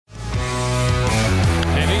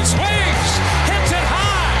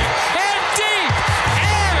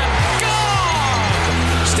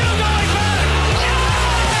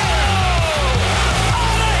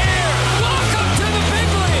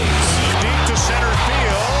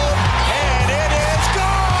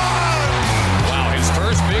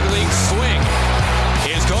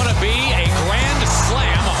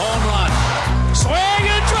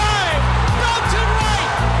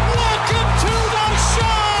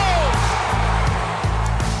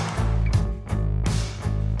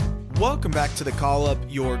Welcome back to the Call Up,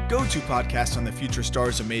 your go-to podcast on the future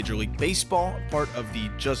stars of Major League Baseball, part of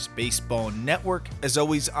the Just Baseball Network. As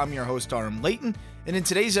always, I'm your host, Aram Layton, and in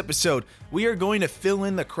today's episode, we are going to fill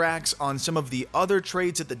in the cracks on some of the other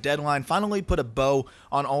trades at the deadline, finally put a bow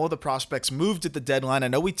on all of the prospects moved at the deadline. I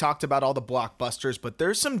know we talked about all the blockbusters, but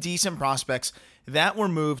there's some decent prospects that were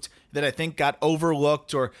moved that I think got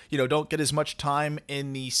overlooked or, don't get as much time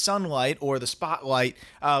in the sunlight or the spotlight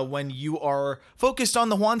when you are focused on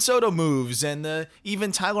the Juan Soto moves and the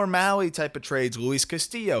even Tyler Mahle type of trades, Luis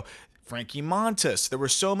Castillo, Frankie Montas. There were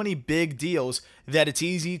so many big deals that it's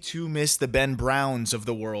easy to miss the Ben Browns of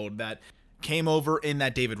the world that came over in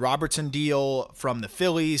that David Robertson deal from the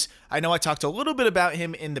Phillies. I know I talked a little bit about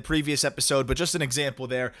him in the previous episode, but just an example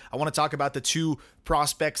there. I want to talk about the two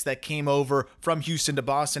prospects that came over from Houston to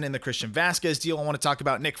Boston in the Christian Vasquez deal. I want to talk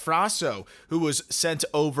about Nick Frasso, who was sent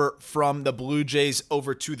over from the Blue Jays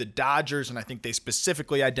over to the Dodgers, and I think they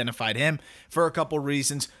specifically identified him for a couple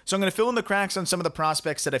reasons. So I'm going to fill in the cracks on some of the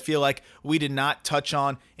prospects that I feel like we did not touch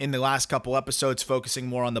on in the last couple episodes, focusing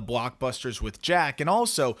more on the blockbusters with Jack. And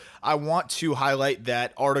also, I want to highlight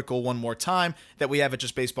that article one more time that we have at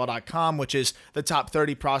justbaseball.com, which is the top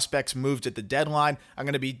 30 prospects moved at the deadline. I'm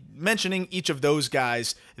going to be mentioning each of those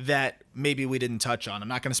guys that maybe we didn't touch on. I'm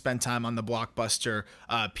not going to spend time on the blockbuster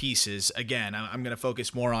pieces. Again, I'm going to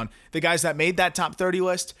focus more on the guys that made that top 30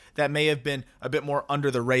 list that may have been a bit more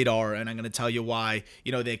under the radar, and I'm going to tell you why,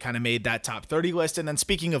 they kind of made that top 30 list. And then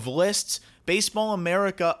speaking of lists, Baseball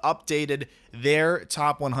America updated their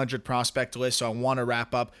top 100 prospect list, so I want to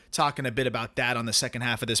wrap up talking a bit about that on the second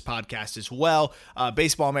half of this podcast as well.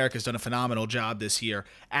 Baseball America has done a phenomenal job this year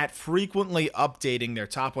at frequently updating their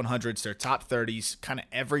top 100s, their top 30s, kind of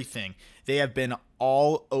everything. They have been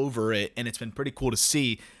all over it, and it's been pretty cool to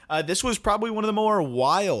see. This was probably one of the more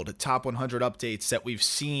wild top 100 updates that we've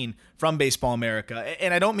seen from Baseball America,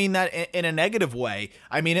 and I don't mean that in a negative way.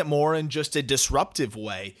 I mean it more in just a disruptive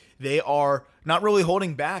way. They are not really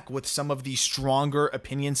holding back with some of the stronger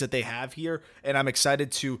opinions that they have here, and I'm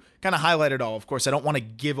excited to kind of highlight it all. Of course, I don't want to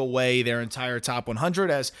give away their entire top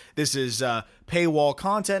 100 as this is paywall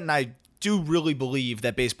content, and I do really believe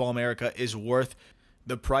that Baseball America is worth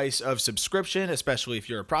the price of subscription, especially if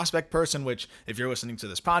you're a prospect person, which if you're listening to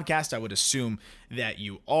this podcast, I would assume that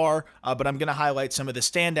you are. But I'm going to highlight some of the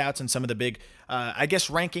standouts and some of the big,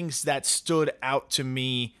 rankings that stood out to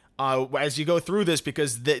me as you go through this,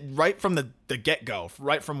 because right from the get-go,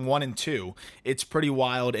 right from 1 and 2, it's pretty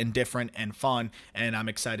wild and different and fun, and I'm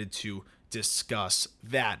excited to discuss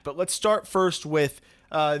that. But let's start first with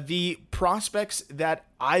the prospects that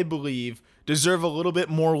I believe deserve a little bit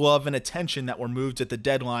more love and attention that were moved at the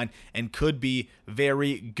deadline and could be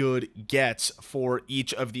very good gets for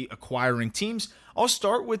each of the acquiring teams. I'll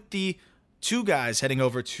start with the two guys heading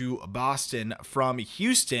over to Boston from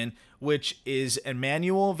Houston, which is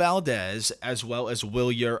Emmanuel Valdez as well as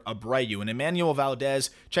Wilyer Abreu. And Emmanuel Valdez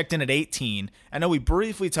checked in at 18. I know we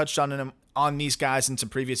briefly touched on these guys in some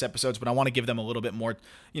previous episodes, but I want to give them a little bit more,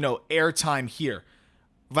 airtime here.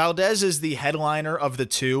 Valdez is the headliner of the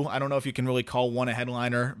two. I don't know if you can really call one a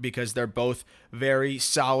headliner because they're both very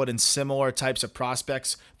solid and similar types of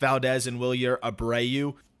prospects, Valdez and Wilyer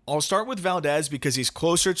Abreu. I'll start with Valdez because he's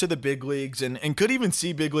closer to the big leagues and could even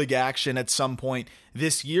see big league action at some point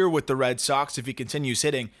this year with the Red Sox if he continues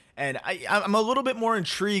hitting. And I'm a little bit more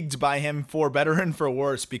intrigued by him for better and for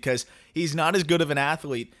worse because he's not as good of an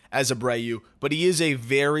athlete as Abreu, but he is a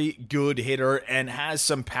very good hitter and has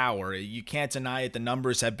some power. You can't deny it. The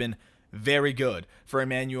numbers have been very good for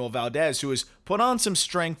Emmanuel Valdez, who has put on some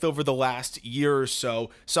strength over the last year or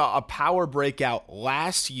so. Saw a power breakout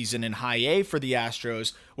last season in High A for the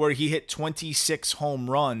Astros, where he hit 26 home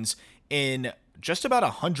runs in just about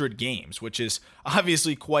 100 games, which is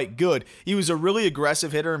obviously quite good. He was a really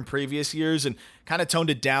aggressive hitter in previous years and kind of toned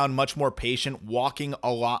it down, much more patient, walking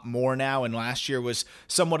a lot more now, and last year was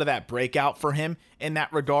somewhat of that breakout for him in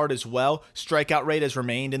that regard as well. Strikeout rate has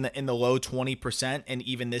remained in the low 20%, and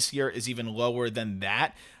even this year is even lower than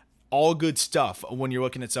that. All good stuff when you're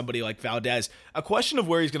looking at somebody like Valdez. A question of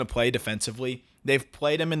where he's going to play defensively. They've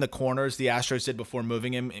played him in the corners, the Astros did before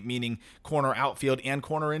moving him, meaning corner outfield and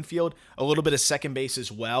corner infield, a little bit of second base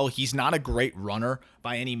as well. He's not a great runner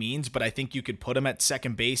by any means, but I think you could put him at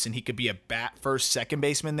second base and he could be a bat first second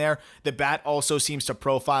baseman there. The bat also seems to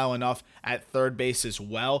profile enough at third base as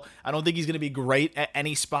well. I don't think he's going to be great at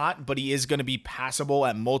any spot, but he is going to be passable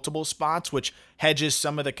at multiple spots, which hedges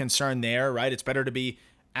some of the concern there, right? It's better to be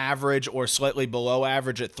average or slightly below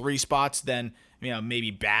average at 3 spots than maybe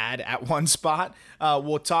bad at 1 spot.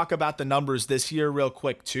 We'll talk about the numbers this year real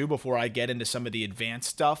quick too before I get into some of the advanced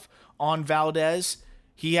stuff on Valdez.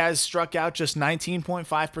 He has struck out just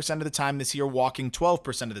 19.5% of the time this year, walking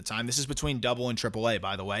 12% of the time. This is between double and triple A,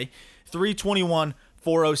 by the way. 321,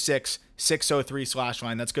 406, 603 slash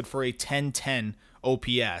line. That's good for a 1010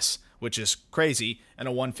 OPS, which is crazy, and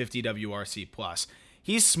a 150 WRC plus.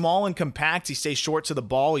 He's small and compact. He stays short to the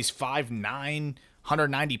ball. He's 5'9",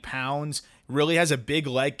 190 pounds. Really has a big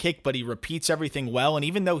leg kick, but he repeats everything well. And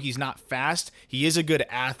even though he's not fast, he is a good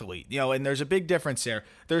athlete. And there's a big difference there.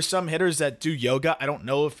 There's some hitters that do yoga. I don't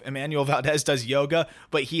know if Emmanuel Valdez does yoga,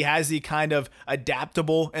 but he has the kind of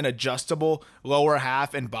adaptable and adjustable lower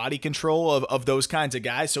half and body control of those kinds of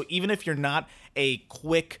guys. So even if you're not a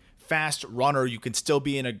quick, fast runner, you can still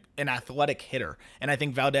be an athletic hitter. And I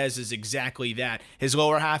think Valdez is exactly that. His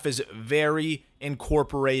lower half is very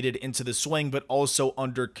incorporated into the swing, but also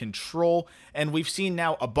under control. And we've seen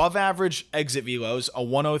now above average exit velos, a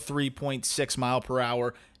 103.6 mile per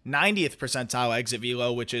hour, 90th percentile exit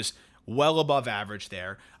velo, which is well above average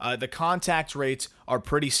there. The contact rates are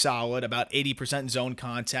pretty solid, about 80% zone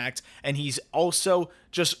contact. And he's also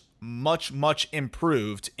just much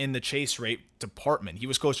improved in the chase rate department. He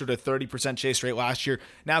was closer to 30% chase rate last year,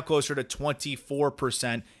 now closer to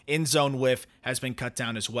 24%. In zone whiff has been cut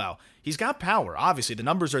down as well. He's got power, obviously, the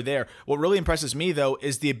numbers are there. What really impresses me, though,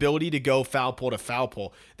 is the ability to go foul pole to foul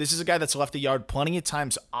pole. This is a guy that's left the yard plenty of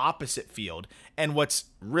times opposite field, and what's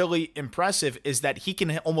really impressive is that he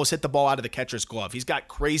can almost hit the ball out of the catcher's glove. He's got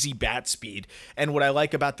crazy bat speed, and what I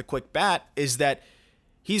like about the quick bat is that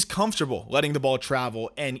he's comfortable letting the ball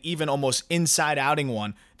travel and even almost inside outing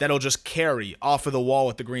one that'll just carry off of the wall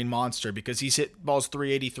with the Green Monster because he's hit balls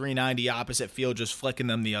 380, 390 opposite field, just flicking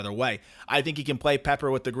them the other way. I think he can play pepper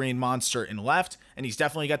with the Green Monster in left, and he's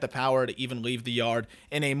definitely got the power to even leave the yard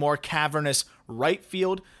in a more cavernous right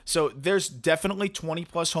field. So there's definitely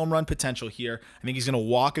 20-plus home run potential here. I think he's going to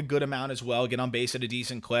walk a good amount as well, get on base at a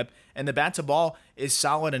decent clip, and the bat to ball is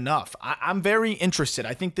solid enough. I'm very interested.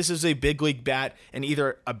 I think this is a big league bat and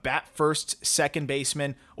either a bat first second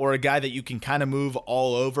baseman or a guy that you can kind of move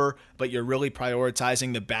all over, but you're really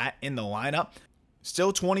prioritizing the bat in the lineup.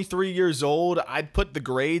 Still 23 years old. I'd put the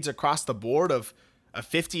grades across the board of a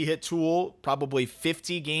 50 hit tool, probably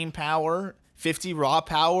 50 game power, 50 raw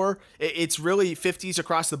power. It's really 50s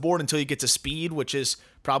across the board until you get to speed, which is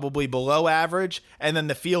probably below average. And then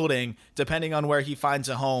the fielding, depending on where he finds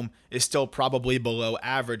a home, is still probably below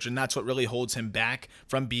average. And that's what really holds him back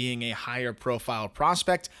from being a higher profile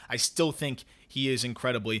prospect. I still think he is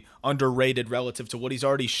incredibly underrated relative to what he's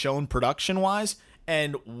already shown production-wise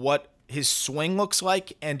and what his swing looks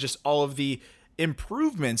like and just all of the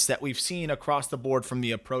improvements that we've seen across the board from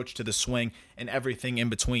the approach to the swing and everything in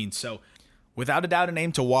between. So without a doubt, a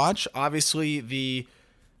name to watch. Obviously, the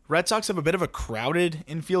Red Sox have a bit of a crowded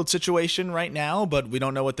infield situation right now, but we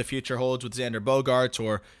don't know what the future holds with Xander Bogaerts,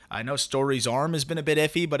 or I know Story's arm has been a bit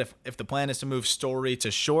iffy, but if the plan is to move Story to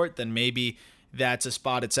short, then maybe that's a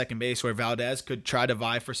spot at second base where Valdez could try to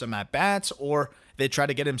vie for some at-bats, or they try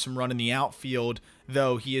to get him some run in the outfield,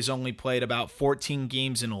 though he has only played about 14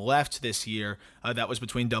 games in left this year. That was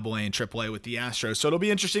between AA and AAA with the Astros. So it'll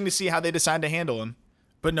be interesting to see how they decide to handle him.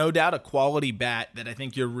 But no doubt a quality bat that I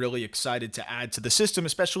think you're really excited to add to the system,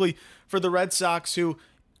 especially for the Red Sox, who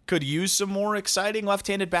could use some more exciting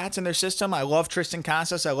left-handed bats in their system. I love Tristan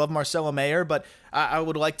Casas. I love Marcelo Mayer, but I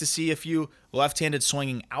would like to see a few left-handed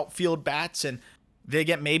swinging outfield bats, and they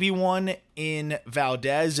get maybe one in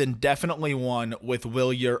Valdez and definitely one with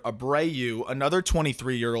Wilyer Abreu, another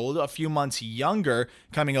 23-year-old, a few months younger,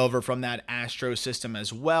 coming over from that Astro system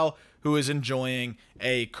as well, who is enjoying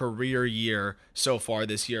a career year so far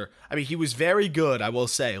this year. I mean, he was very good, I will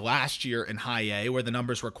say, last year in high A, where the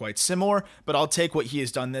numbers were quite similar, but I'll take what he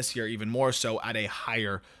has done this year even more so at a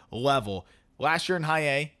higher level. Last year in high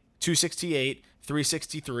A, 268,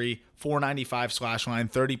 363, 495 slash line,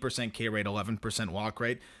 30% K rate, 11% walk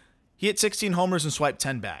rate. He hit 16 homers and swiped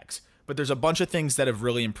 10 bags. But there's a bunch of things that have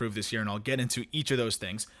really improved this year, and I'll get into each of those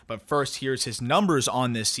things. But first, here's his numbers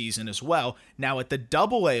on this season as well. Now, at the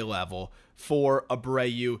AA level for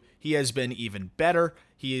Abreu, he has been even better.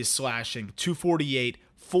 He is slashing 248,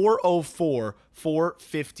 404,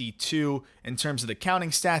 452. In terms of the counting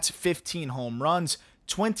stats, 15 home runs,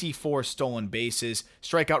 24 stolen bases.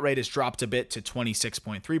 Strikeout rate has dropped a bit to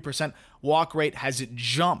 26.3%. Walk rate has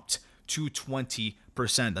jumped to 20%.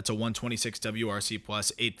 That's a 126 WRC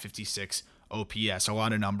plus, 856 OPS. A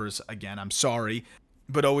lot of numbers. Again, I'm sorry.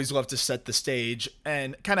 but always love to set the stage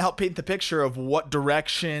and kind of help paint the picture of what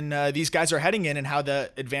direction these guys are heading in and how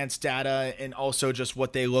the advanced data and also just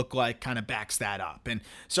what they look like kind of backs that up. And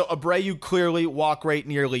so Abreu clearly walk rate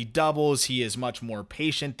nearly doubles. He is much more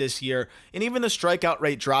patient this year. And even the strikeout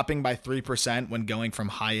rate dropping by 3% when going from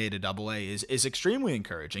high A to double A is extremely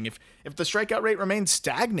encouraging. If the strikeout rate remains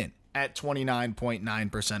stagnant at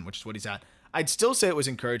 29.9%, which is what he's at, I'd still say it was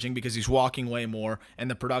encouraging because he's walking way more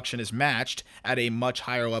and the production is matched at a much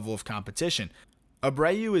higher level of competition.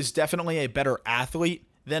 Abreu is definitely a better athlete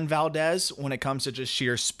than Valdez when it comes to just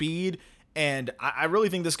sheer speed, and I really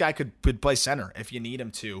think this guy could play center if you need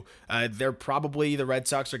him to. The Red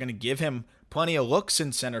Sox are going to give him plenty of looks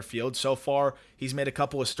in center field. So far, he's made a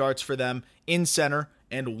couple of starts for them in center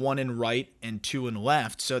and 1 in right and 2 in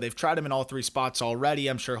left. So they've tried him in all 3 spots already.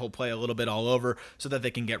 I'm sure he'll play a little bit all over so that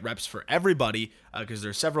they can get reps for everybody because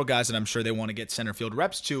there's several guys that I'm sure they want to get center field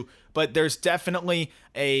reps to. But there's definitely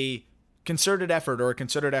a concerted effort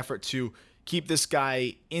to keep this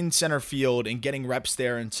guy in center field and getting reps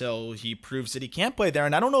there until he proves that he can't play there.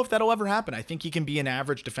 And I don't know if that'll ever happen. I think he can be an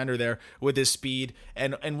average defender there with his speed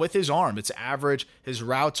and with his arm. It's average. His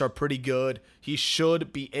routes are pretty good. He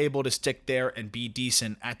should be able to stick there and be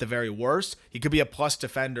decent at the very worst. He could be a plus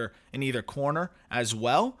defender in either corner as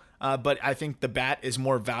well. But I think the bat is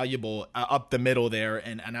more valuable up the middle there,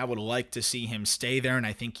 and I would like to see him stay there, and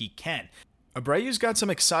I think he can. Abreu's got some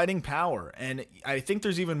exciting power, and I think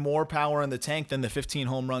there's even more power in the tank than the 15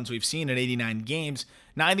 home runs we've seen in 89 games.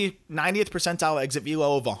 90th percentile exit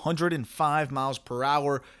velo of 105 miles per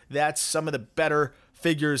hour. That's some of the better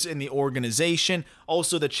figures in the organization.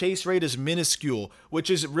 Also, the chase rate is minuscule, which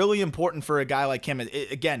is really important for a guy like him.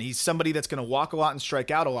 Again, he's somebody that's going to walk a lot and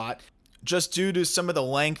strike out a lot. Just due to some of the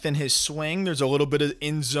length in his swing, there's a little bit of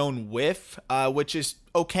in-zone whiff, which is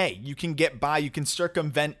okay. You can get by, you can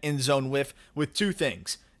circumvent in-zone whiff with 2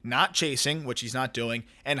 things. Not chasing, which he's not doing,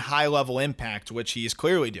 and high-level impact, which he is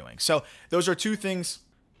clearly doing. So those are 2 things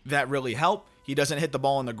that really help. He doesn't hit the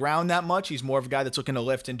ball on the ground that much. He's more of a guy that's looking to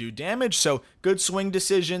lift and do damage. So good swing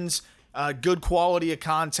decisions, good quality of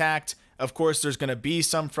contact. Of course, there's going to be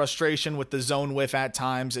some frustration with the zone whiff at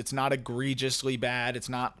times. It's not egregiously bad. It's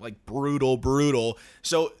not like brutal.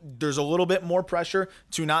 So there's a little bit more pressure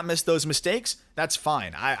to not miss those mistakes. That's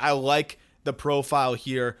fine. I like the profile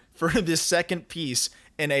here for this second piece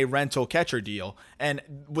in a rental catcher deal. And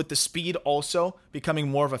with the speed also becoming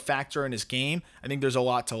more of a factor in his game, I think there's a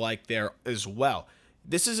lot to like there as well.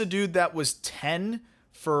 This is a dude that was 10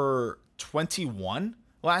 for 21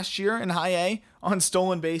 last year in high A on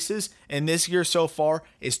stolen bases, and this year so far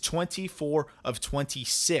is 24 of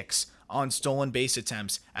 26 on stolen base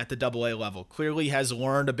attempts at the AA level. Clearly has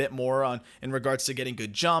learned a bit more in regards to getting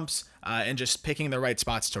good jumps and just picking the right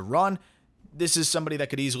spots to run. This is somebody that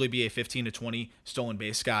could easily be a 15 to 20 stolen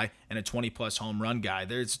base guy and a 20 plus home run guy.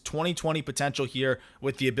 There's 20-20 potential here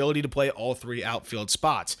with the ability to play all 3 outfield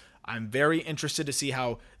spots. I'm very interested to see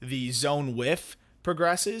how the zone whiff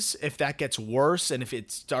progresses, if that gets worse and if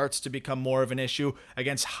it starts to become more of an issue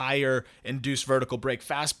against higher induced vertical break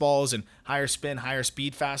fastballs and higher spin, higher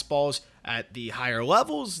speed fastballs at the higher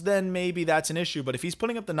levels, then maybe that's an issue. But if he's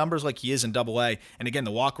putting up the numbers like he is in AA, and again,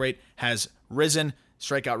 the walk rate has risen,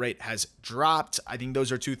 strikeout rate has dropped, I think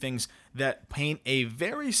those are 2 things that paint a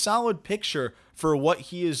very solid picture for what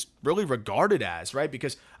he is really regarded as, right?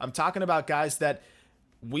 Because I'm talking about guys that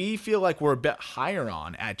we feel like we're a bit higher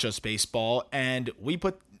on at Just Baseball, and we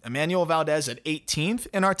put Emmanuel Valdez at 18th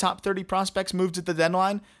in our top 30 prospects moved at the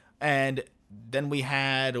deadline, and then we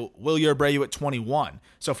had Wilyer Abreu at 21.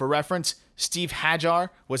 So for reference, Steve Hajar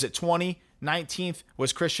was at 20, 19th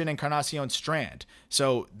was Christian Encarnacion Strand.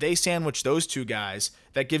 So they sandwich those 2 guys.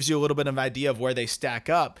 That gives you a little bit of an idea of where they stack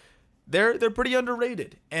up. They're pretty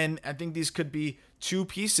underrated, and I think these could be 2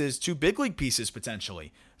 big league pieces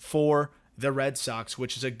potentially for the Red Sox,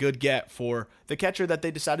 which is a good get for the catcher that they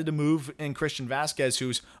decided to move in Christian Vasquez,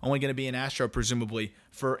 who's only going to be an Astro presumably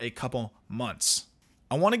for a couple months.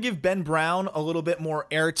 I want to give Ben Brown a little bit more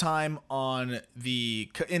airtime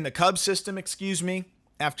in the Cubs system,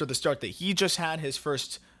 after the start that he just had, his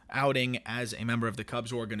first outing as a member of the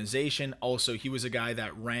Cubs organization. Also, he was a guy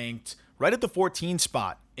that ranked right at the 14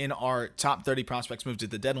 spot in our top 30 prospects moved at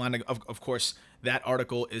the deadline. Of course, that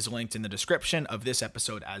article is linked in the description of this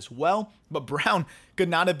episode as well. But Brown could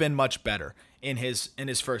not have been much better in his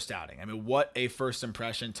first outing. I mean, what a first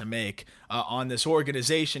impression to make on this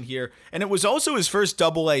organization here. And it was also his first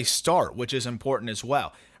AA start, which is important as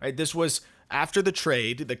well. Right? This was after the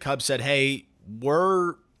trade. The Cubs said, hey,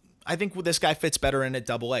 I think this guy fits better in at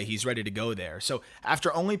AA. He's ready to go there. So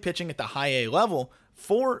after only pitching at the high A level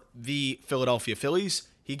for the Philadelphia Phillies,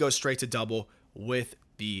 he goes straight to double with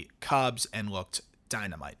the Cubs and looked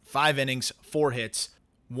dynamite. 5 innings, 4 hits,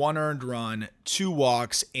 1 earned run, 2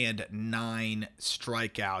 walks, and 9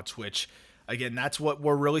 strikeouts, which, again, that's what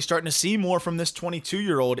we're really starting to see more from this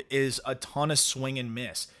 22-year-old is a ton of swing and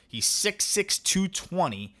miss. He's 6'6",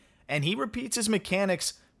 220, and he repeats his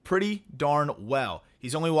mechanics pretty darn well.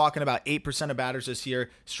 He's only walking about 8% of batters this year,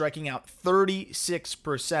 striking out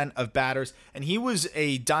 36% of batters, and he was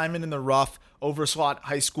a diamond in the rough, overslot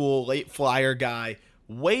high school late flyer guy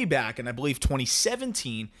way back in, I believe,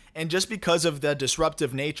 2017, and just because of the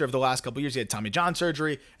disruptive nature of the last couple years, he had Tommy John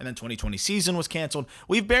surgery, and then 2020 season was canceled.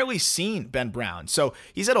 We've barely seen Ben Brown, so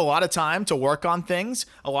he's had a lot of time to work on things,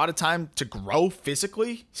 a lot of time to grow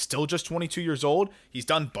physically, still just 22 years old. He's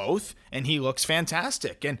done both, and he looks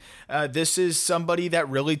fantastic, and this is somebody that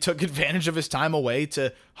really took advantage of his time away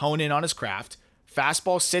to hone in on his craft.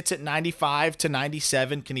 Fastball sits at 95 to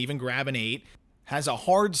 97, can even grab an 8. Has a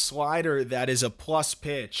hard slider that is a plus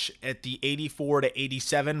pitch at the 84 to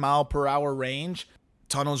 87 mile per hour range.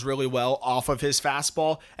 Tunnels really well off of his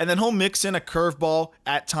fastball. And then he'll mix in a curveball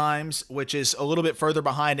at times, which is a little bit further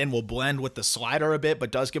behind and will blend with the slider a bit,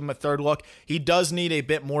 but does give him a third look. He does need a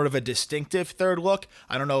bit more of a distinctive third look.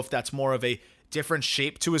 I don't know if that's more of a different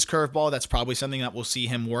shape to his curveball. That's probably something that we'll see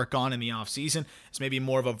him work on in the offseason. It's maybe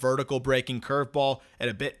more of a vertical breaking curveball at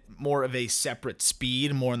a bit more of a separate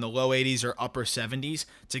speed, more in the low 80s or upper 70s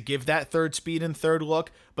to give that third speed and third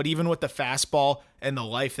look. But even with the fastball and the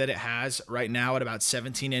life that it has right now at about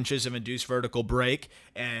 17 inches of induced vertical break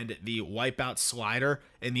and the wipeout slider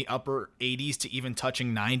in the upper 80s to even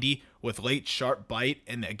touching 90 with late sharp bite,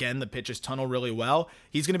 and again, the pitches tunnel really well,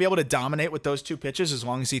 he's going to be able to dominate with those 2 pitches as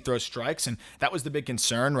long as he throws strikes, and that was the big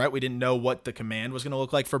concern, right? We didn't know what the command was going to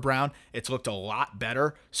look like for Brown. It's looked a lot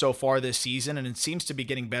better so far this season, and it seems to be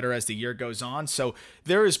getting better as the year goes on, so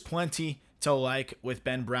there is plenty to like with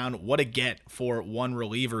Ben Brown. What a get for one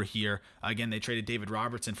reliever here. Again, they traded David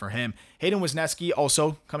Robertson for him. Hayden Wesneski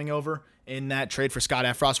also coming over in that trade for Scott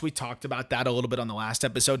Effross. We talked about that a little bit on the last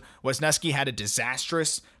episode. Wesneski had a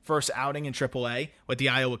disastrous first outing in AAA with the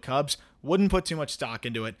Iowa Cubs. Wouldn't put too much stock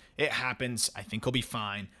into it. It happens. I think he'll be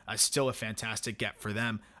fine. Still a fantastic get for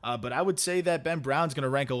them. But I would say that Ben Brown's going to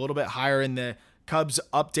rank a little bit higher in the Cubs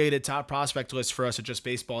updated top prospect list for us at Just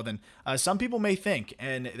Baseball than some people may think,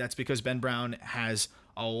 and that's because Ben Brown has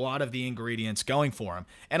a lot of the ingredients going for him.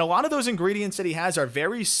 And a lot of those ingredients that he has are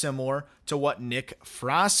very similar to what Nick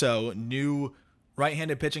Frasso, new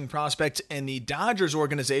right-handed pitching prospect in the Dodgers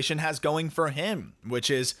organization, has going for him,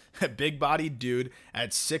 which is a big-bodied dude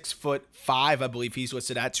at 6'5", I believe he's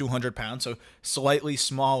listed at 200 pounds, so slightly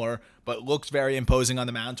smaller, but looks very imposing on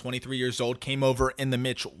the mound. 23 years old, came over in the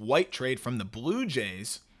Mitch White trade from the Blue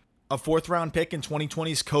Jays, a 4th-round pick in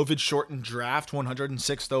 2020's COVID-shortened draft,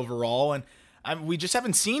 106th overall, and we just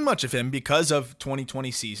haven't seen much of him because of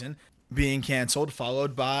 2020 season being canceled,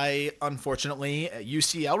 followed by, unfortunately, a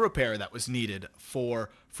UCL repair that was needed for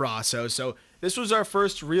Frasso. So this was our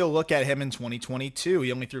first real look at him in 2022.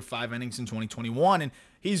 He only threw 5 innings in 2021, and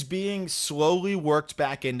he's being slowly worked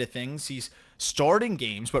back into things. He's starting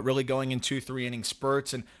games, but really going in 2-3 inning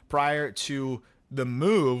spurts. And prior to the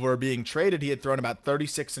move or being traded, he had thrown about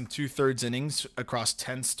 36 2/3 innings across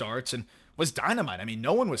 10 starts and was dynamite. I mean,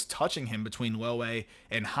 no one was touching him between low A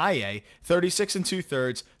and high A. 36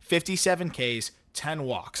 2/3, 57 Ks, 10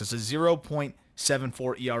 walks. It's a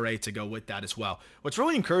 0.74 ERA to go with that as well. What's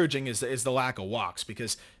really encouraging is the lack of walks,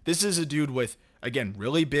 because this is a dude with, again,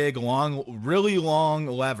 really big, really long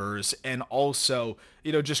levers, and also,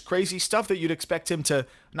 just crazy stuff that you'd expect him to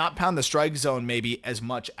not pound the strike zone maybe as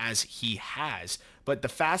much as he has. But the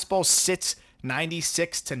fastball sits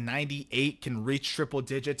 96 to 98, can reach triple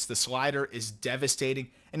digits. The slider is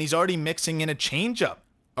devastating, and he's already mixing in a changeup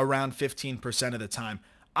around 15% of the time.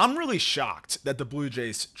 I'm really shocked that the Blue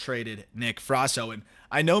Jays traded Nick Frasso, and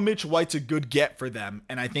I know Mitch White's a good get for them,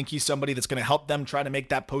 and I think he's somebody that's going to help them try to make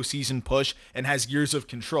that postseason push and has years of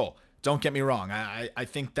control. Don't get me wrong. I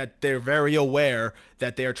think that they're very aware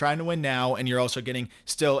that they are trying to win now, and you're also getting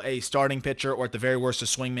still a starting pitcher, or at the very worst, a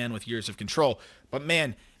swingman with years of control. But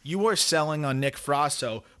man, you are selling on Nick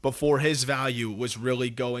Frasso before his value was really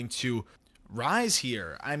going to rise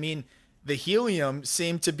here. I mean, the helium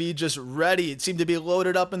seemed to be just ready. It seemed to be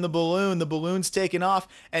loaded up in the balloon. The balloon's taken off,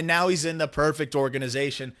 and now he's in the perfect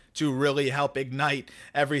organization to really help ignite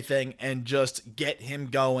everything and just get him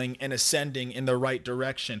going and ascending in the right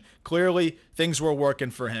direction. Clearly, things were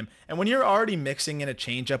working for him. And when you're already mixing in a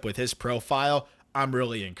changeup with his profile, I'm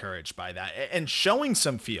really encouraged by that. And showing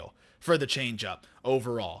some feel for the changeup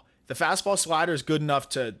overall. the fastball slider is good enough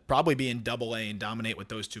to probably be in double A and dominate with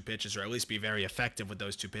those two pitches, or at least be very effective with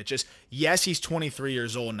those two pitches. Yes, he's 23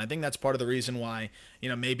 years old, and I think that's part of the reason why,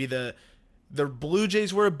 maybe the Blue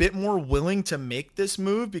Jays were a bit more willing to make this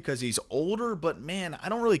move because he's older, but man, I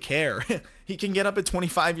don't really care. He can get up at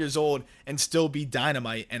 25 years old and still be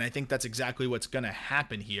dynamite, and I think that's exactly what's going to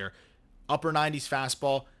happen here. Upper 90s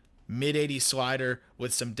fastball, mid-80s slider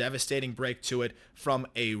with some devastating break to it from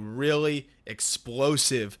a really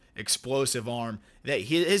explosive arm.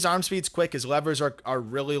 His arm speed's quick, his levers are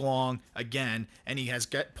really long again, and he has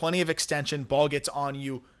got plenty of extension. Ball gets on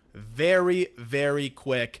you very, very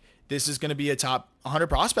quick. This is going to be a top 100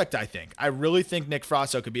 prospect, I think. I really think Nick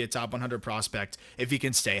Frasso could be a top 100 prospect if he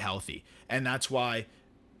can stay healthy, and that's why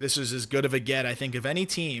this is as good of a get, I think, of any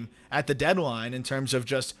team at the deadline in terms of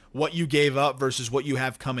just what you gave up versus what you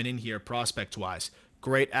have coming in here prospect-wise.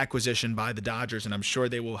 Great acquisition by the Dodgers, and I'm sure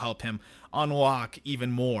they will help him unlock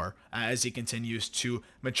even more as he continues to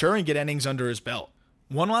mature and get innings under his belt.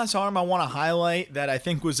 One last arm I want to highlight that I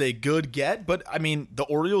think was a good get, but I mean, the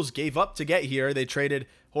Orioles gave up to get here. They traded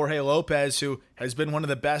Jorge Lopez, who has been one of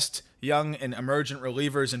the best young and emergent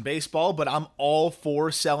relievers in baseball, but I'm all for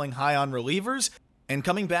selling high on relievers. And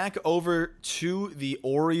coming back over to the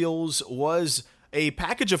Orioles was a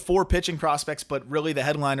package of 4 pitching prospects, but really the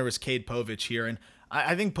headliner is Cade Povich here. And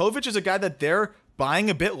I think Povich is a guy that they're buying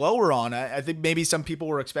a bit lower on. I think maybe some people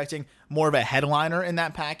were expecting more of a headliner in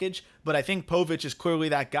that package, but I think Povich is clearly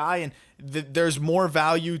that guy, and there's more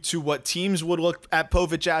value to what teams would look at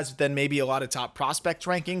Povich as than maybe a lot of top prospect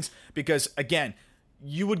rankings, because again,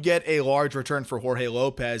 you would get a large return for Jorge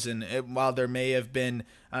Lopez, and while there may have been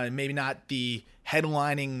maybe not the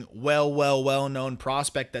headlining well-known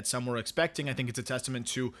prospect that some were expecting, I think it's a testament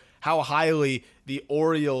to how highly the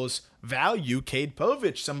Orioles value Cade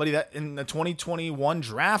Povich, somebody that in the 2021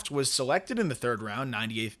 draft was selected in the 3rd round,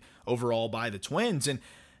 98th overall by the Twins, and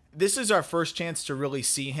this is our first chance to really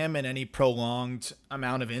see him in any prolonged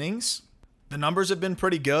amount of innings. The numbers have been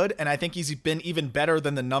pretty good, and I think he's been even better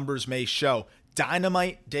than the numbers may show.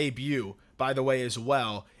 Dynamite debut, by the way, as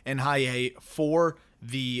well, in high A for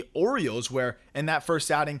the Orioles, where in that first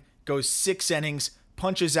outing goes 6 innings,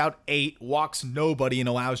 punches out 8, walks nobody, and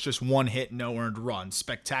allows just 1 hit, no earned runs.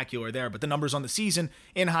 Spectacular there. But the numbers on the season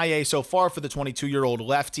in high A so far for the 22-year-old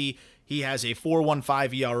lefty, he has a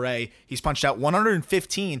 4.15 ERA. He's punched out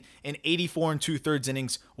 115 in 84 2/3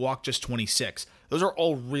 innings, walked just 26. Those are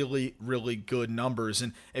all really, really good numbers.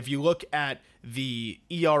 And if you look at the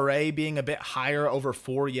ERA being a bit higher over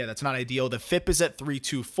 4, yeah, that's not ideal. The FIP is at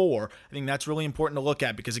 3.24. I think that's really important to look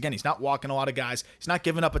at because, again, he's not walking a lot of guys. He's not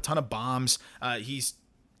giving up a ton of bombs. He's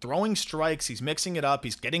throwing strikes. He's mixing it up.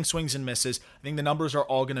 He's getting swings and misses. I think the numbers are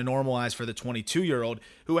all going to normalize for the 22-year-old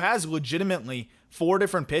who has legitimately 4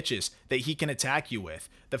 different pitches that he can attack you with.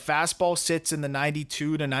 The fastball sits in the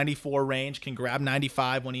 92 to 94 range, can grab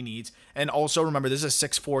 95 when he needs. And also remember, this is a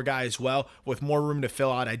 6'4" guy as well with more room to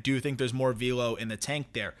fill out. I do think there's more velo in the tank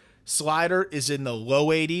there. Slider is in the low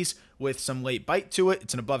 80s with some late bite to it.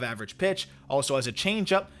 It's an above average pitch. Also has a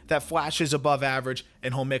changeup that flashes above average,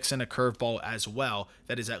 and he'll mix in a curveball as well.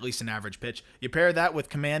 That is at least an average pitch. You pair that with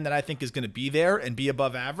command that I think is going to be there and be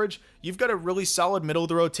above average, you've got a really solid middle of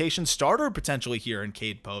the rotation starter potentially here in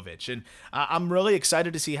Cade Povich. And I'm really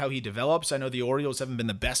excited to see how he develops. I know the Orioles haven't been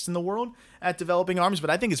the best in the world at developing arms, but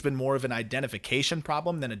I think it's been more of an identification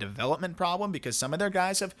problem than a development problem because some of their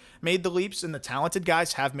guys have made the leaps and the talented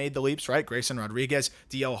guys have made the leaps, right? Grayson Rodriguez,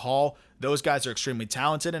 DL Hall, those guys are extremely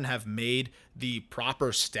talented and have made the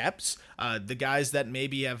proper steps. The guys that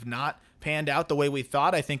maybe have not panned out the way we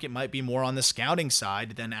thought, I think it might be more on the scouting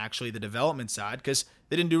side than actually the development side because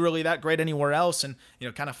they didn't do really that great anywhere else and,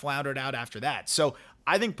 kind of floundered out after that. So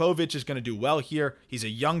I think Povich is going to do well here. He's a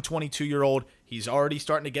young 22-year-old. He's already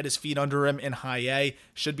starting to get his feet under him in high A,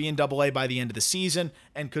 should be in double A by the end of the season,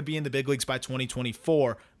 and could be in the big leagues by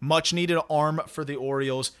 2024. Much needed arm for the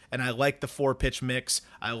Orioles, and I like the 4-pitch mix.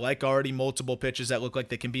 I like already multiple pitches that look like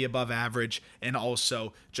they can be above average, and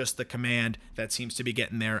also just the command that seems to be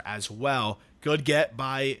getting there as well. Good get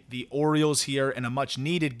by the Orioles here, and a much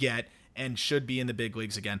needed get, and should be in the big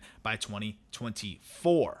leagues again by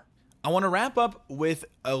 2024. I want to wrap up with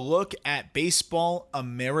a look at Baseball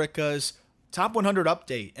America's Top 100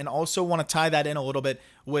 update, and also want to tie that in a little bit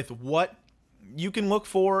with what you can look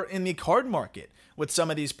for in the card market with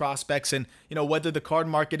some of these prospects, and whether the card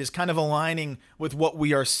market is kind of aligning with what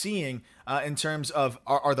we are seeing in terms of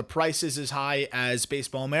are the prices as high as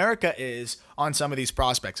Baseball America is on some of these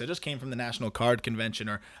prospects. I just came from the National Card Convention,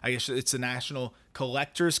 or I guess it's the National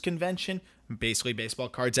Collectors Convention. Basically baseball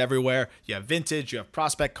cards everywhere. You have vintage, you have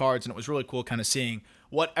prospect cards, and it was really cool kind of seeing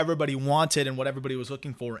what everybody wanted and what everybody was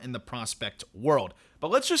looking for in the prospect world.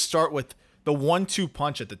 But let's just start with the 1-2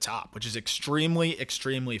 punch at the top, which is extremely,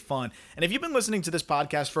 extremely fun. And if you've been listening to this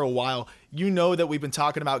podcast for a while, you know that we've been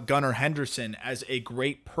talking about Gunnar Henderson as a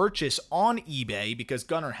great purchase on eBay, because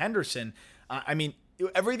Gunnar Henderson,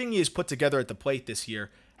 everything he has put together at the plate this year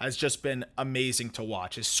has just been amazing to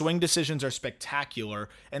watch. His swing decisions are spectacular,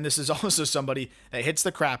 and this is also somebody that hits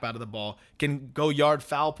the crap out of the ball, can go yard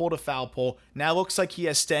foul pole to foul pole. Now looks like he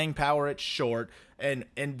has staying power at short, and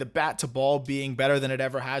the bat to ball being better than it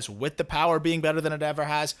ever has, with the power being better than it ever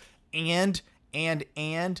has, and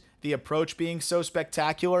the approach being so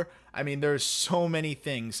spectacular. I mean, there's so many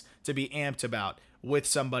things to be amped about with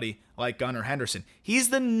somebody like Gunnar Henderson. He's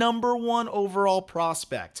the number 1 overall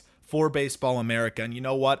prospect for Baseball America, and you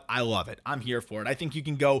know what? I love it. I'm here for it. I think you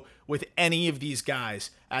can go with any of these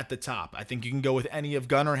guys at the top. I think you can go with any of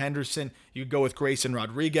Gunnar Henderson. You could go with Grayson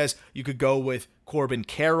Rodriguez. You could go with Corbin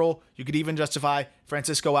Carroll. You could even justify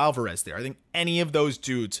Francisco Alvarez there. I think any of those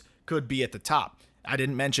dudes could be at the top. I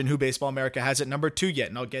didn't mention who Baseball America has at number 2 yet,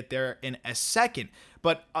 and I'll get there in a second.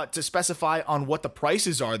 But to specify on what the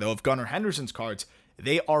prices are, though, of Gunnar Henderson's cards,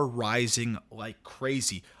 they are rising like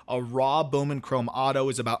crazy. A raw Bowman Chrome Auto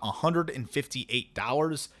is about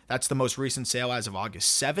 $158. That's the most recent sale as of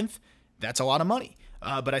August 7th. That's a lot of money.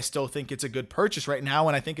 But I still think it's a good purchase right now,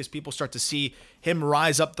 and I think as people start to see him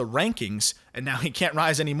rise up the rankings, and now he can't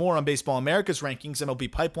rise anymore on Baseball America's rankings,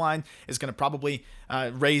 MLB Pipeline is going to probably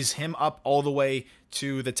raise him up all the way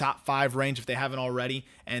to the top 5 range if they haven't already,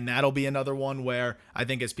 and that'll be another one where I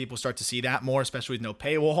think as people start to see that more, especially with no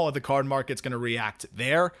paywall, the card market's going to react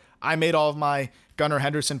there. I made all of my Gunnar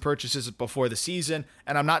Henderson purchases before the season,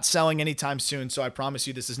 and I'm not selling anytime soon, so I promise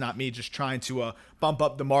you this is not me just trying to bump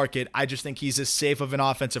up the market. I just think he's as safe of an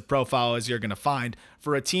offensive profile as you're going to find.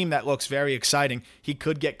 For a team that looks very exciting, he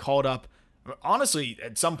could get called up, honestly,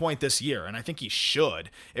 at some point this year, and I think he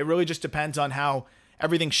should. It really just depends on how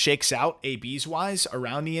everything shakes out ABs-wise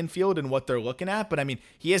around the infield and what they're looking at, but I mean,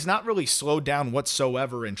 he has not really slowed down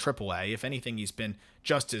whatsoever in AAA. If anything, he's been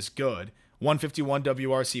just as good. 151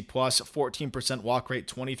 WRC plus, 14% walk rate,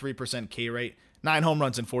 23% K rate, 9 home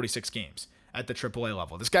runs in 46 games at the AAA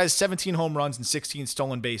level. This guy's 17 home runs and 16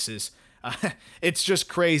 stolen bases. It's just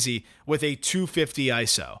crazy with a 250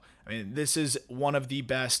 ISO. I mean, this is one of the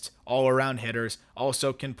best all-around hitters.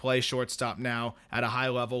 Also can play shortstop now at a high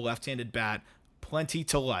level, left-handed bat. Plenty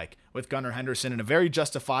to like with Gunnar Henderson in a very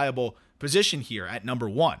justifiable position here at number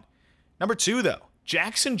 1. Number 2, though,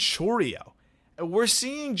 Jackson Chourio. We're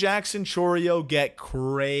seeing Jackson Chourio get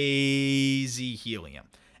crazy helium.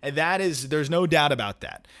 And that is, there's no doubt about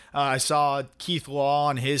that. I saw Keith Law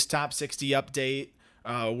on his top 60 update,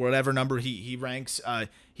 whatever number he ranks.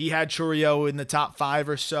 He had Chourio in the top 5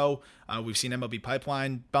 or so. We've seen MLB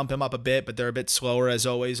Pipeline bump him up a bit, but they're a bit slower as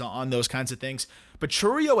always on those kinds of things. But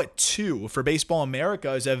Chourio at 2 for Baseball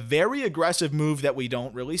America is a very aggressive move that we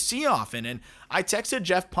don't really see often. And I texted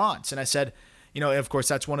Jeff Ponce and I said, you know, of course,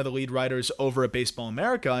 that's one of the lead writers over at Baseball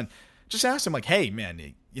America, and just asked him, like, hey, man,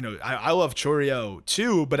 you know, I love Chourio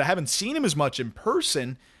too, but I haven't seen him as much in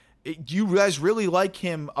person. Do you guys really like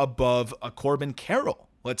him above a Corbin Carroll,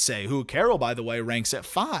 let's say, who Carroll, by the way, ranks at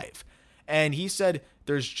 5? And he said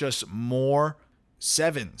there's just more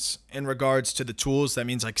 7s in regards to the tools. That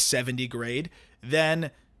means like 70 grade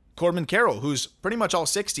than Corbin Carroll, who's pretty much all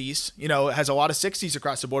 60s, you know, has a lot of 60s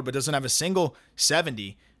across the board, but doesn't have a single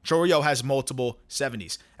 70. Chourio has multiple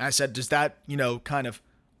 70s. And I said, does that, you know, kind of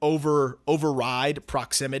override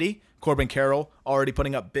proximity? Corbin Carroll already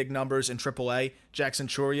putting up big numbers in AAA. Jackson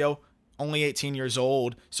Chourio, only 18 years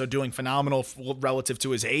old, so doing phenomenal relative to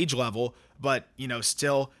his age level, but, you know,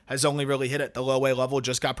 still has only really hit at the low A level,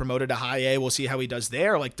 just got promoted to high A. We'll see how he does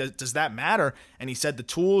there. Like, does that matter? And he said the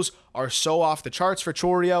tools are so off the charts for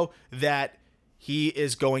Chourio that he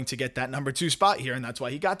is going to get that number 2 spot here, and that's why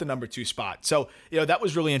he got the number 2 spot. So, you know, that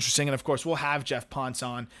was really interesting, and of course, we'll have Jeff Ponce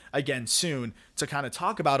on again soon to kind of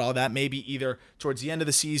talk about all that, maybe either towards the end of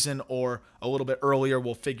the season or a little bit earlier.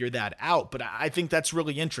 We'll figure that out, but I think that's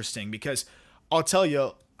really interesting because I'll tell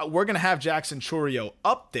you, we're going to have Jackson Chourio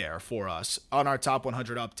up there for us on our top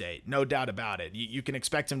 100 update. No doubt about it. You can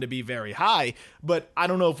expect him to be very high, but I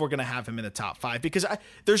don't know if we're going to have him in the top 5 because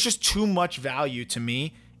there's just too much value to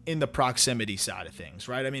me in the proximity side of things,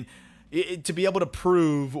 right? I mean, to be able to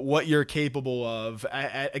prove what you're capable of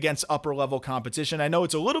against upper level competition. I know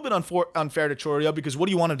it's a little bit unfair to Chourio because what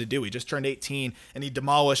do you want him to do? He just turned 18 and he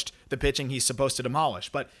demolished the pitching he's supposed to demolish,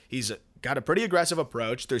 but he's got a pretty aggressive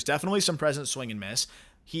approach. There's definitely some present swing and miss.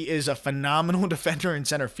 He is a phenomenal defender in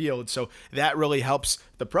center field, so that really helps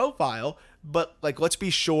the profile. But like, let's be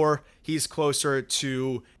sure he's closer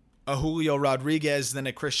to a Julio Rodriguez than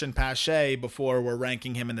a Christian Pache before we're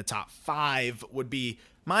ranking him in the top 5 would be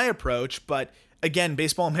my approach. But again,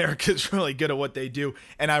 Baseball America is really good at what they do,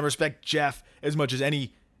 and I respect Jeff as much as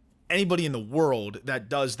anybody in the world that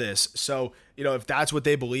does this. So, if that's what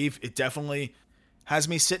they believe, it definitely has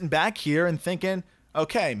me sitting back here and thinking,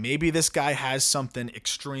 okay, maybe this guy has something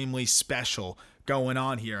extremely special going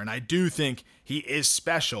on here. And I do think he is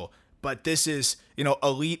special, but this is,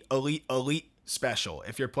 elite special.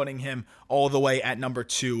 If you're putting him all the way at number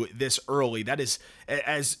 2 this early, that is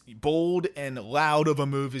as bold and loud of a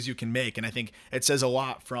move as you can make. And I think it says a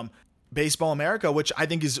lot from Baseball America, which I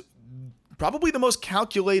think is probably the most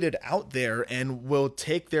calculated out there and will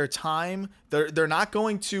take their time. They're not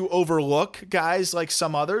going to overlook guys like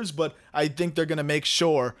some others, but I think they're going to make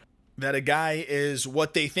sure that a guy is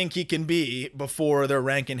what they think he can be before they're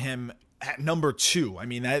ranking him at number 2. I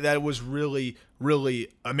mean, that was really, really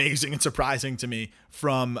amazing and surprising to me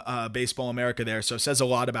from Baseball America there. So it says a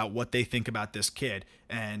lot about what they think about this kid,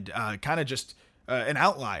 and kind of just an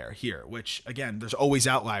outlier here, which again, there's always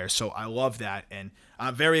outliers. So I love that. And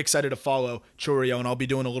I'm very excited to follow Chourio, and I'll be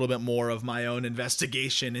doing a little bit more of my own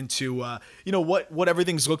investigation into, what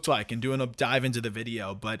everything's looked like and doing a dive into the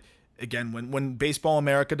video. But again, when Baseball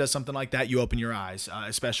America does something like that, you open your eyes,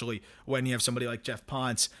 especially when you have somebody like Jeff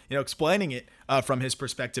Ponce, explaining it from his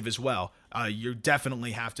perspective as well. You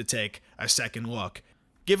definitely have to take a second look.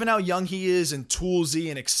 Given how young he is and toolsy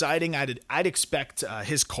and exciting, I'd expect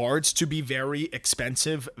his cards to be very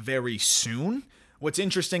expensive very soon. What's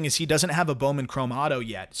interesting is he doesn't have a Bowman Chrome Auto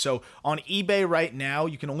yet. So on eBay right now,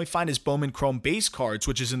 you can only find his Bowman Chrome base cards,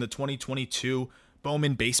 which is in the 2022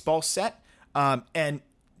 Bowman baseball set. And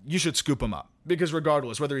you should scoop him up, because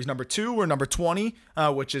regardless, whether he's number 2 or number 20,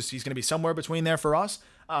 which is he's going to be somewhere between there for us,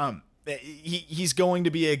 he's going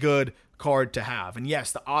to be a good card to have. And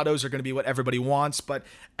yes, the autos are going to be what everybody wants, but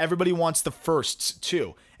everybody wants the firsts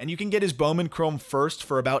too. And you can get his Bowman Chrome first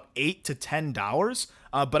for about $8 to $10.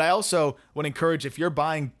 But I also would encourage, if you're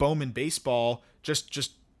buying Bowman baseball,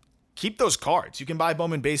 just keep those cards. You can buy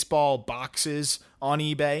Bowman baseball boxes on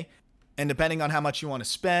eBay, and depending on how much you want to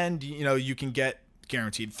spend, you can get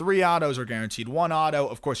guaranteed 3 autos or guaranteed 1 auto.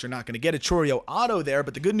 Of course, you're not going to get a Chourio auto there,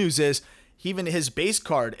 but the good news is, even his base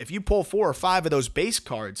card, if you pull 4 or 5 of those base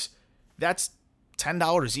cards, that's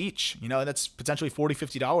 $10 each. That's potentially $40,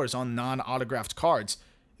 $50 on non-autographed cards.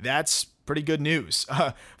 That's pretty good news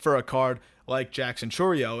for a card like Jackson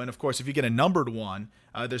Chourio. And of course, if you get a numbered one,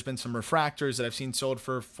 there's been some refractors that I've seen sold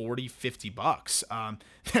for $40, $50.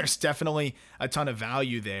 There's definitely a ton of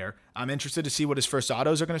value there. I'm interested to see what his first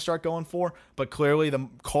autos are going to start going for, but clearly the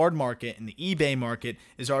card market and the eBay market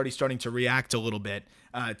is already starting to react a little bit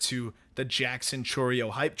to the Jackson Chourio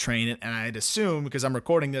hype train. And I'd assume, because I'm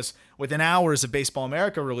recording this within hours of Baseball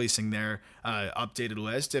America releasing their updated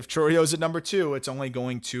list, if Chourio's at number 2, it's only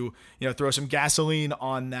going to throw some gasoline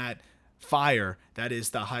on that fire that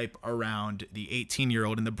is the hype around the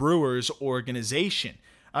 18-year-old in the Brewers organization.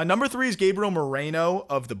 Number 3 is Gabriel Moreno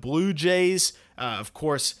of the Blue Jays. Of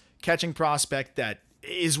course, catching prospect that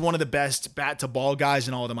is one of the best bat-to-ball guys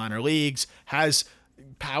in all of the minor leagues, has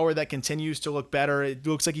power that continues to look better. It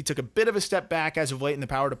looks like he took a bit of a step back as of late in the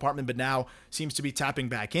power department, but now seems to be tapping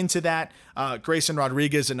back into that. Grayson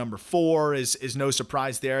Rodriguez at number 4 is no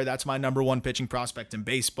surprise there. That's my number 1 pitching prospect in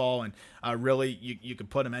baseball, and really you could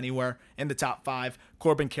put him anywhere in the top 5.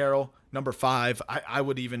 Corbin Carroll, number 5. I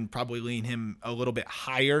would even probably lean him a little bit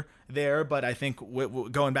higher there, but I think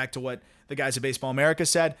going back to what the guys at Baseball America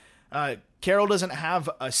said, Carroll doesn't have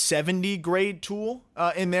a 70 grade tool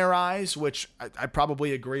in their eyes, which I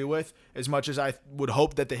probably agree with, as much as I would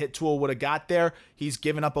hope that the hit tool would have got there. He's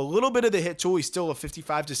given up a little bit of the hit tool. He's still a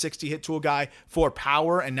 55 to 60 hit tool guy for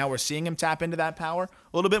power, and now we're seeing him tap into that power.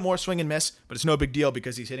 A little bit more swing and miss, but it's no big deal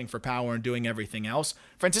because he's hitting for power and doing everything else.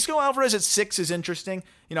 Francisco Alvarez at 6 is interesting.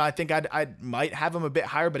 I think I might have him a bit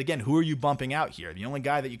higher, but again, who are you bumping out here? The only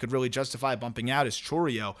guy that you could really justify bumping out is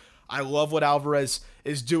Chourio. I love what Alvarez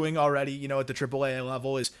is doing already, at the AAA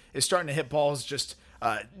level, is starting to hit balls just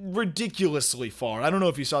ridiculously far. I don't know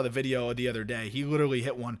if you saw the video the other day. He literally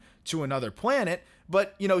hit one to another planet,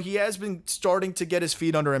 but, he has been starting to get his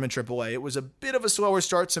feet under him in AAA. It was a bit of a slower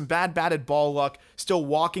start, some bad batted ball luck, still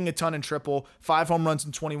walking a ton in triple, 5 home runs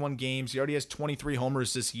in 21 games. He already has 23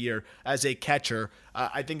 homers this year as a catcher.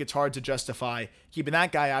 I think it's hard to justify keeping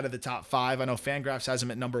that guy out of the top 5. I know Fangraphs has him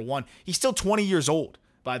at number 1. He's still 20 years old.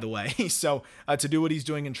 by the way. So to do what he's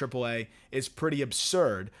doing in AAA is pretty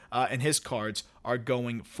absurd, and his cards are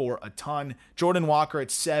going for a ton. Jordan Walker at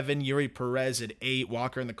 7, Yuri Perez at 8,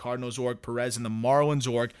 Walker in the Cardinals org, Perez in the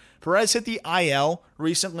Marlins org. Perez hit the IL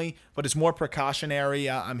recently, but it's more precautionary.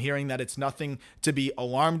 I'm hearing that it's nothing to be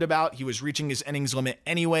alarmed about. He was reaching his innings limit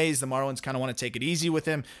anyways. The Marlins kind of want to take it easy with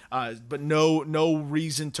him, but no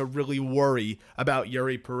reason to really worry about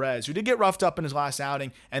Yuri Perez, who did get roughed up in his last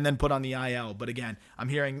outing and then put on the IL. But again, I'm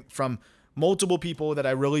hearing from multiple people that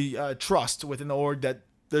I really trust within the org that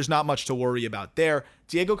there's not much to worry about there.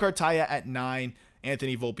 Diego Cartaya at 9,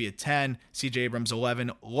 Anthony Volpe at 10, CJ Abrams 11,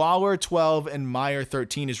 Lawler 12, and Meyer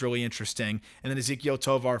 13 is really interesting. And then Ezequiel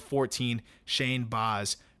Tovar 14, Shane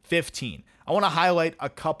Baz 15. I want to highlight a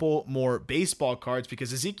couple more baseball cards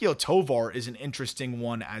because Ezequiel Tovar is an interesting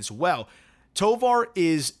one as well. Tovar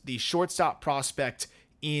is the shortstop prospect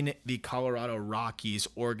in the Colorado Rockies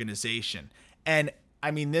organization. And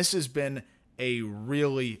I mean, this has been a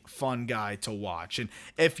really fun guy to watch. And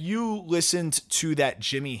if you listened to that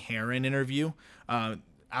Jimmy Herron interview,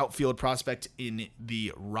 outfield prospect in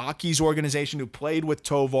the Rockies organization who played with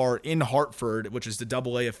Tovar in Hartford, which is the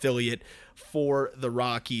AA affiliate for the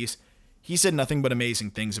Rockies, he said nothing but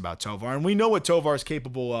amazing things about Tovar. And we know what Tovar is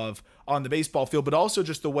capable of on the baseball field, but also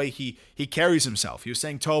just the way he carries himself. He was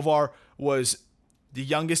saying Tovar was the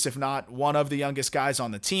youngest, if not one of the youngest guys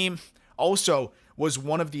on the team. Also was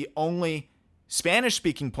one of the only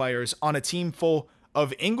Spanish-speaking players on a team full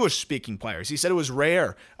of English-speaking players. He said it was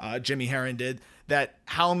rare, Jimmy Herron did, that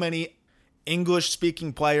how many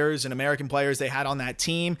English-speaking players and American players they had on that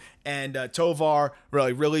team. And Tovar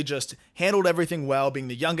really just handled everything well, being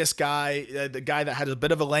the youngest guy, the guy that had a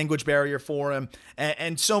bit of a language barrier for him,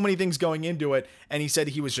 and so many things going into it. And he said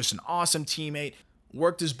he was just an awesome teammate,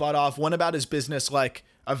 worked his butt off, went about his business like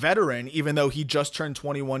a veteran, even though he just turned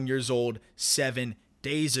 21 years old 7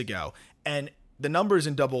 days ago. And the numbers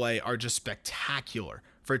in AA are just spectacular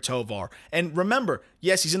for Tovar. And remember,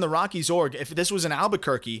 yes, he's in the Rockies org. If this was in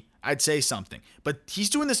Albuquerque, I'd say something. But he's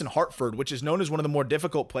doing this in Hartford, which is known as one of the more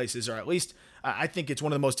difficult places, or at least I think it's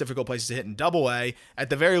one of the most difficult places to hit in AA. At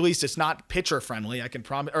the very least, it's not pitcher friendly. At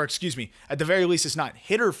the very least, it's not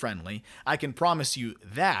hitter friendly. I can promise you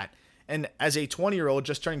that. And as a 20-year-old,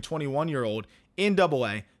 just turning 21-year-old in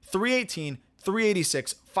AA, 318,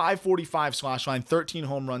 386, 545 slash line, 13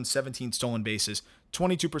 home runs, 17 stolen bases,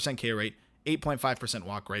 22% K rate, 8.5%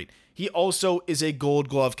 walk rate. He also is a Gold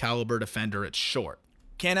Glove caliber defender at short.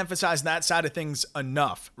 Can't emphasize that side of things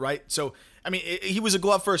enough, right? So, I mean, he was a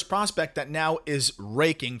glove first prospect that now is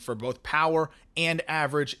raking for both power and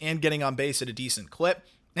average and getting on base at a decent clip.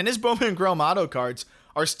 And his Bowman Chrome Auto cards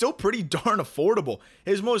are still pretty darn affordable.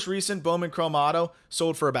 His most recent Bowman Chrome Auto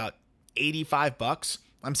sold for about $85.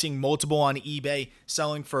 I'm seeing multiple on eBay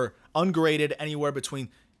selling for ungraded anywhere between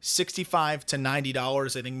 $65 to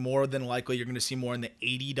 $90. I think more than likely you're going to see more in the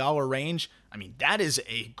 $80 range. I mean, that is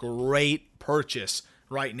a great purchase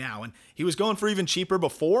right now. And he was going for even cheaper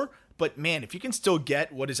before, but man, if you can still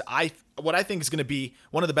get what I think is going to be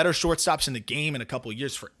one of the better shortstops in the game in a couple of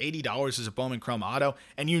years for $80 as a Bowman Chrome Auto,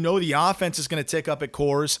 and you know the offense is going to tick up at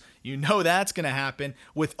Coors, you know that's going to happen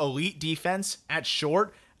with elite defense at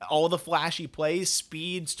short, all the flashy plays,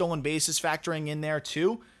 speed, stolen bases factoring in there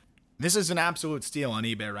too. This is an absolute steal on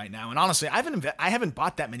eBay right now. And honestly, I haven't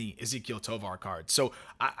bought that many Ezequiel Tovar cards. So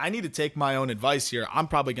I need to take my own advice here. I'm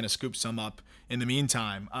probably going to scoop some up in the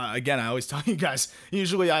meantime. Again, I always tell you guys,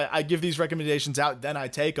 usually I give these recommendations out, then I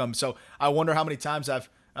take them. So I wonder how many times I've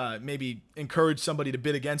maybe encouraged somebody to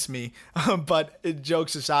bid against me. But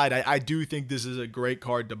jokes aside, I do think this is a great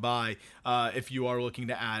card to buy if you are looking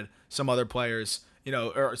to add some other players,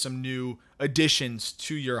 or some new additions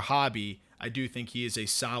to your hobby. I do think he is a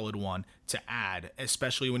solid one to add,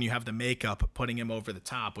 especially when you have the makeup putting him over the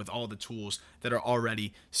top with all the tools that are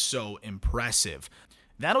already so impressive.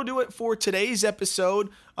 That'll do it for today's episode.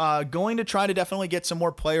 Going to try to definitely get some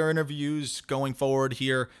more player interviews going forward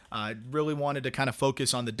here. Really wanted to kind of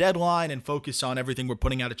focus on the deadline and focus on everything we're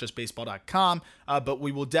putting out at justbaseball.com. But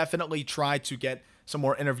we will definitely try to get some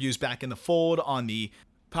more interviews back in the fold on the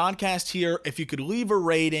podcast here. If you could leave a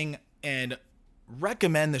rating and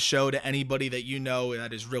recommend the show to anybody that you know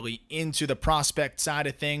that is really into the prospect side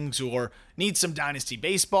of things or needs some dynasty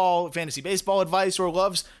baseball, fantasy baseball advice, or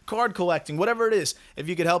loves card collecting, whatever it is. If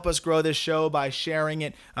you could help us grow this show by sharing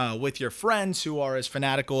it with your friends who are as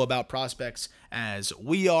fanatical about prospects as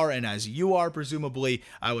we are and as you are, presumably,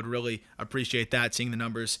 I would really appreciate that. Seeing the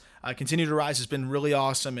numbers continue to rise has been really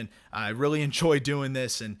awesome, and I really enjoy doing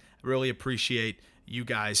this and really appreciate you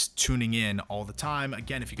guys tuning in all the time.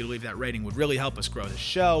 Again, if you could leave that rating, would really help us grow the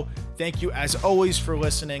show. Thank you as always for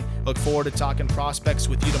listening. Look forward to talking prospects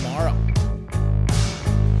with you tomorrow.